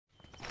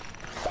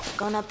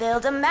Gonna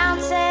build a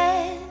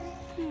mountain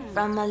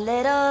from a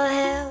little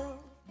hill.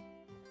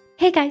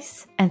 Hey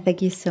guys, and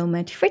thank you so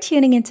much for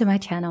tuning into my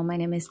channel. My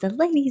name is the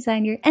Lady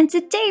Designer, and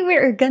today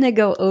we're gonna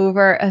go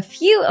over a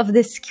few of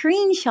the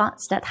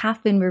screenshots that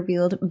have been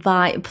revealed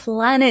by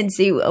Planet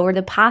Zoo over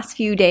the past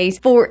few days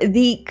for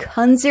the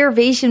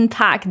conservation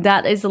pack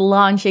that is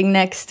launching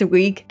next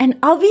week. And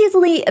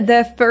obviously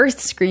the first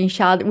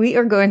screenshot we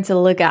are going to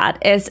look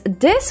at is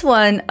this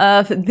one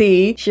of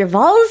the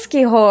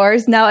Przewalski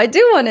horse. Now I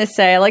do want to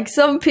say, like,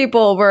 some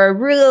people were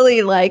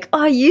really like,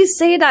 oh, you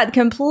say that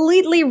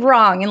completely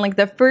wrong in like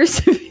the first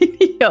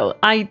video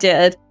I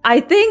did. I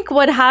think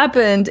what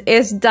happened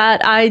is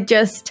that I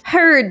just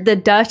heard the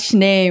Dutch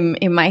name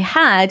in my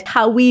head.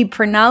 How we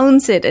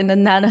pronounce it in the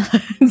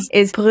Netherlands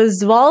is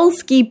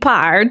Przewalski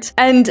paard,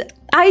 and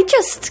I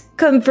just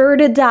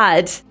converted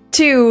that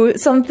to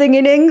something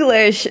in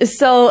English.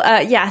 So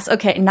yes,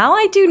 okay, now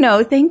I do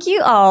know. Thank you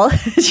all,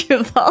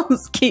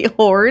 Przewalski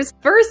horse.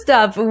 First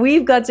up,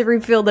 we've got to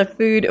refill the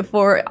food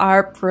for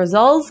our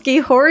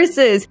Przewalski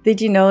horses. Did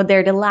you know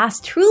they're the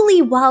last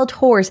truly wild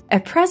horse? A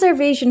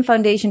preservation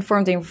foundation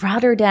formed in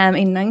Rotterdam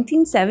in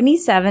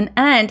 1977,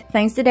 and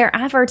thanks to their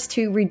efforts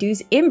to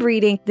reduce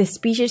inbreeding, the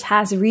species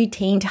has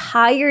retained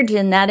higher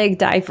genetic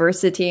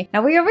diversity.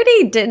 Now, we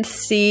already did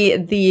see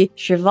the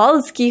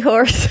Przewalski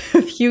horse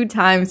a few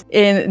times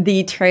in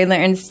the trailer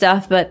and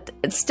stuff, but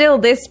still,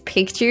 this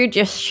picture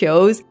just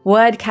shows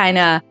what kind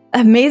of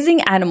amazing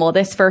animal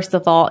this first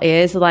of all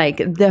is. Like,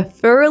 the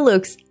fur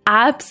looks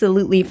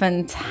absolutely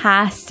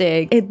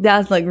fantastic. It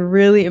does look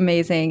really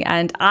amazing,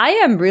 and I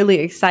am really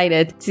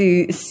excited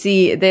to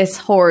see this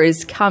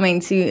horse coming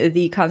to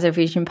the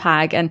conservation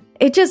pack, and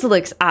it just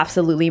looks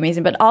absolutely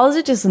amazing. But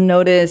also just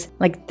notice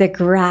like the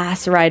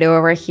grass right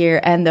over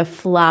here and the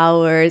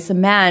flowers.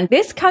 Man,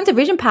 this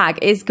conservation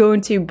pack is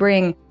going to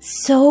bring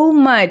so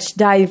much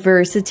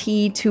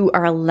diversity to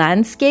our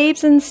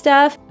landscapes and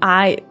stuff.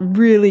 I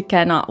really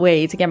cannot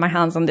wait to get my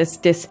hands on this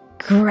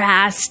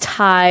grass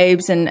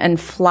types and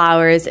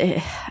flowers,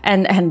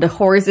 and the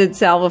horse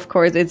itself. Of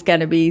course, it's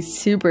gonna be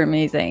super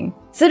amazing.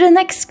 So the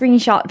next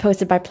screenshot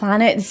posted by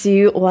Planet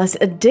Zoo was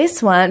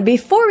this one.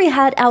 Before we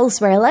head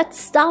elsewhere, let's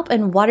stop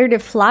and water the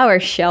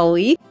flowers, shall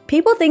we?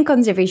 People think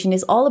conservation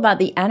is all about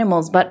the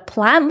animals, but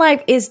plant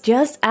life is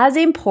just as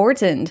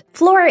important.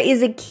 Flora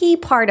is a key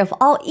part of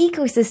all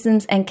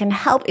ecosystems and can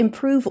help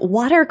improve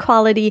water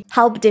quality,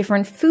 help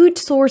different food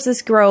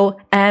sources grow,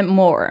 and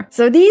more.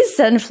 So these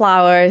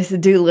sunflowers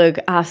do look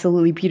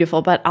absolutely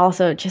beautiful, but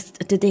also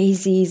just the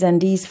daisies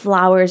and these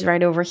flowers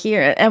right over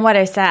here. And what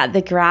I said,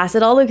 the grass,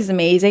 it all looks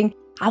amazing.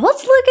 I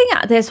was looking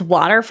at this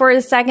water for a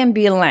second,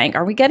 being like,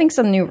 are we getting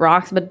some new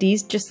rocks? But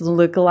these just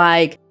look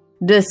like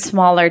the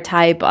smaller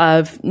type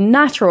of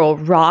natural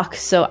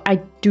rocks, so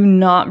I do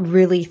not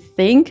really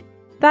think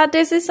that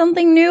this is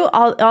something new,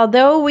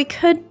 although we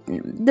could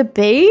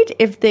debate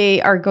if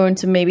they are going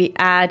to maybe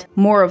add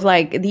more of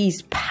like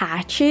these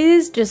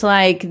patches, just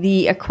like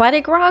the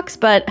aquatic rocks,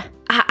 but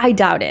I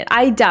doubt it.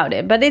 I doubt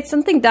it, but it's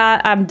something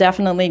that I'm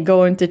definitely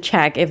going to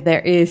check if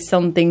there is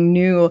something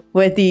new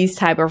with these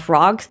type of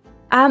rocks.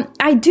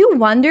 I do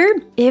wonder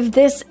if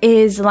this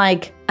is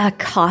like a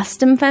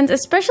custom fence,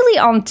 especially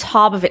on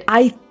top of it.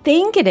 I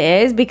think it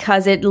is,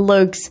 because it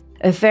looks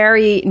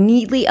very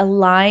neatly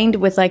aligned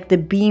with like the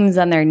beams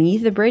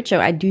underneath the bridge.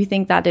 So I do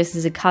think that this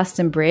is a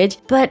custom bridge,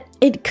 but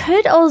it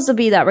could also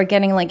be that we're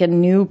getting like a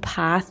new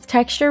path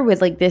texture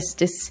with like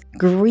this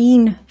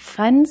green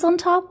fence on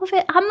top of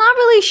it. I'm not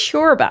really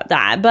sure about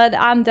that, but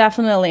I'm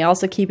definitely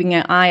also keeping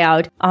an eye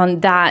out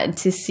on that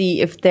to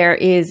see if there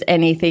is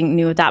anything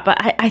new with that. But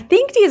I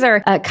think these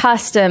are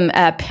custom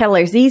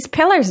pillars. These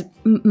pillars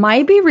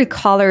might be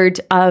recolored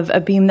of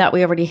a beam that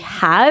we already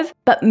have,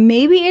 but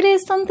maybe it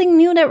is something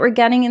new that we're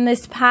getting in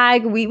this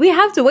pack. We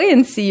have to wait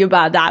and see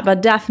about that,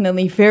 but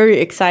definitely very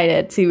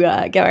excited to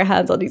get our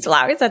hands on these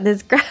flowers and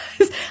this grass.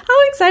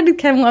 How excited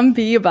can one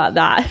be about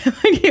that? Am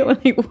I the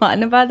only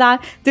one about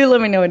that? Do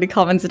let me know in the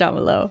comments down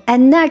below.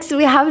 And next,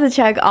 we have to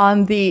check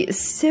on the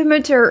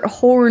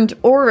Scimitar-Horned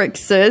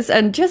Oryxes.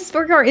 And just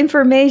for your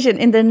information,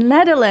 in the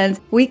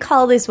Netherlands, we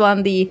call this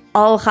one the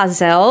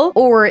algazel,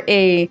 or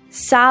a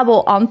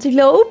sable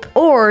antelope,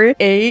 or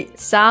a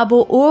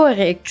sable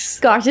oryx.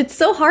 Gosh, it's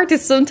so hard to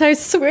sometimes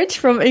switch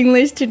from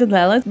English to the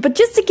Netherlands. But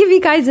just to give you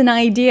guys an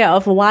idea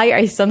of why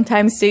I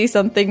sometimes say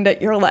something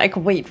that you're like,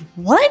 wait,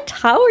 what?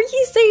 How are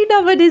you saying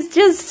that? But it's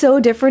just so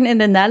different in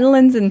the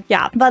Netherlands. And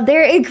yeah, but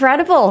they're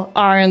incredible,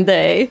 aren't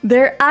they?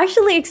 They're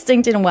actually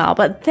extinct and well,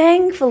 but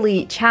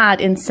thankfully Chad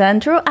in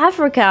Central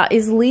Africa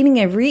is leading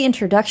a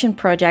reintroduction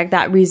project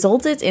that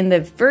resulted in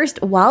the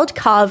first wild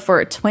cod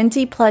for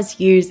 20 plus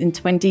years in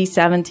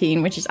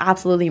 2017, which is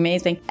absolutely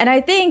amazing. And I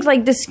think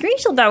like the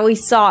screenshot that we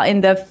saw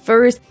in the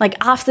first, like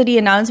after the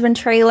announcement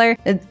trailer,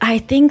 I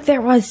think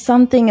there was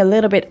something a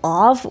little bit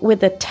off with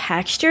the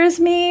textures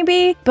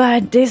maybe,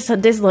 but this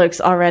looks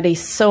already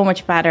so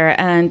much better better,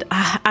 and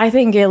I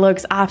think it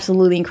looks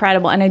absolutely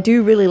incredible, and I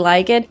do really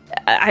like it.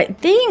 I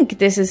think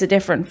this is a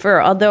different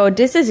fur, although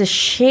this is a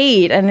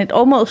shade, and it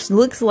almost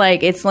looks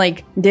like it's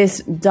like this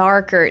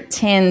darker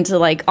tint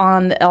like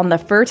on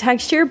the fur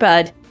texture,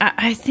 but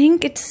I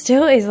think it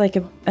still is like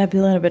a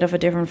little bit of a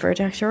different fur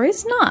texture.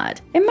 It's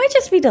not. It might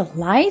just be the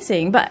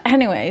lighting. But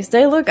anyways,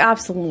 they look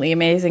absolutely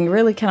amazing.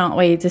 Really cannot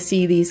wait to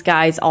see these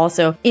guys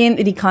also in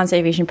the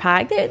conservation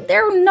pack.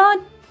 They're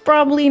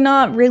probably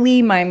not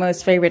really my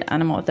most favorite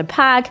animal of the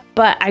pack,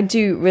 but I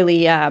do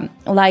really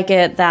like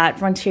it that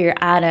Frontier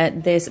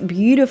added this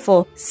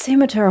beautiful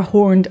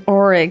Scimitar-Horned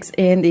Oryx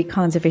in the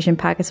conservation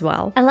pack as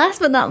well. And last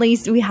but not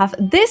least, we have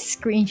this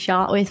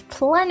screenshot with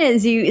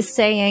Planet Zoo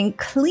saying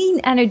clean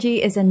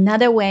energy is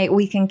another way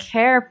we can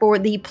care for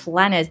the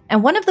planet.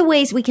 And one of the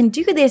ways we can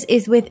do this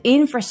is with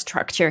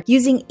infrastructure.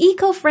 Using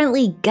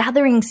eco-friendly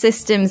gathering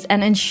systems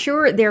and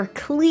ensure they're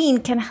clean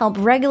can help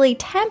regulate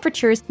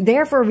temperatures,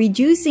 therefore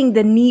reducing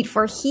the need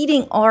for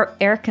heating or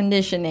air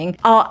conditioning.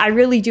 I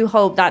really do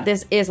hope that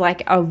this is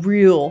like a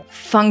real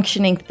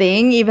functioning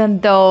thing, even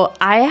though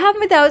I have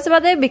my doubts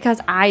about it,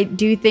 because I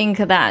do think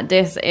that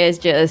this is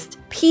just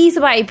piece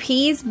by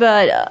piece,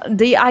 but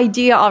the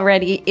idea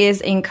already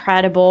is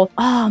incredible.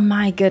 Oh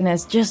my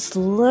goodness, just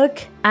look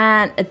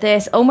at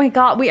this. Oh my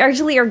god, we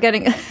actually are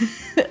getting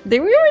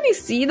did we already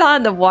see that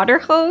in the water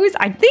hose?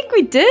 I think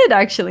we did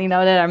actually,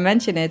 now that I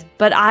mention it.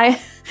 But I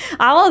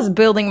was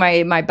building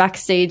my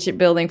backstage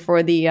building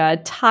for the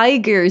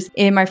tigers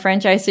in my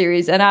franchise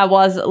series, and I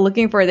was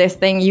looking for this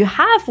thing. You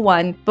have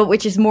one, but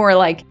which is more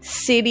like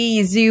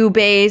city zoo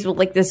based with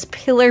like this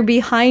pillar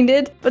behind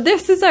it. But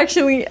this is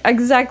actually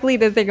exactly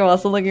the thing I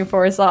was looking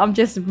for, so I'm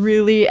just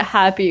really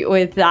happy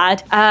with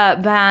that.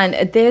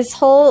 Man, this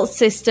whole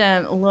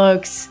system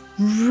looks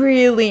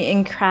really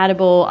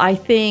incredible. I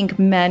think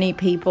many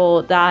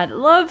people that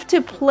love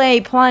to play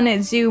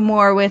Planet Zoo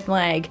more with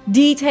like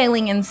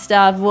detailing and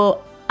stuff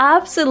will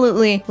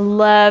absolutely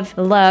love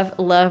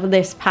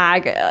this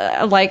pack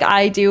like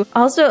I do.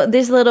 Also,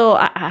 this little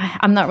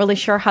I'm not really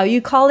sure how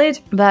you call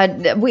it,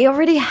 but we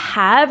already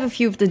have a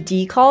few of the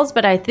decals,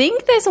 but I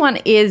think this one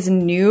is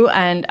new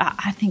and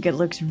I think it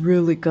looks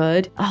really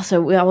good.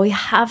 Also, we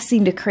have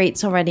seen the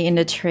crates already in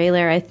the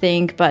trailer, I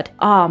think, but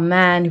oh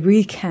man,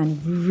 we can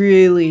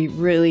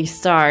really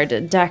start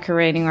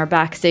decorating our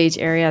backstage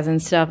areas and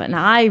stuff, and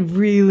I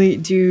really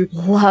do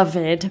love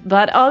it.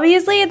 But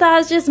obviously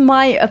that's just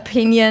my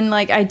opinion.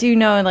 Like, I do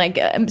know like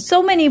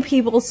so many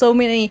people, so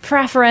many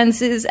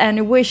preferences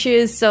and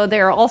wishes, so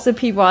there are also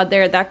people out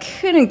there that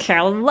couldn't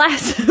care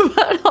less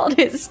about all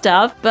this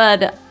stuff,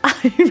 but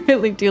I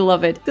really do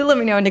love it. Do let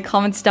me know in the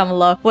comments down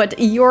below what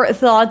your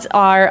thoughts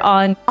are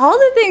on all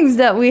the things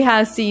that we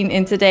have seen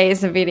in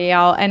today's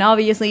video, and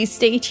obviously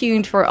stay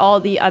tuned for all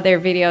the other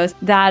videos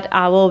that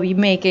I will be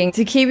making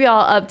to keep you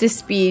all up to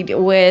speed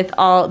with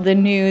all the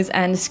news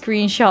and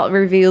screenshot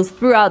reveals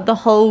throughout the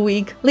whole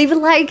week. Leave a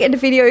like in the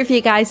video if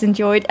you guys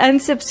enjoyed, and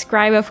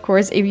subscribe of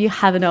course if you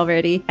haven't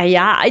already. And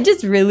yeah, I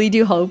just really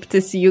do hope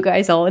to see you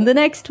guys all in the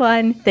next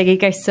one. Thank you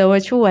guys so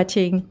much for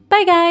watching.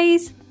 Bye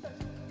guys!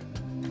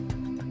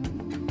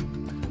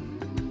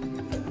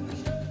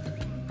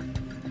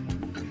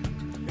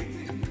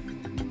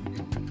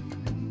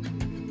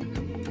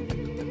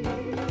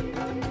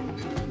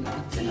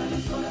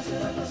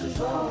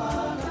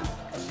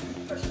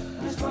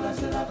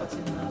 Será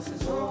patina,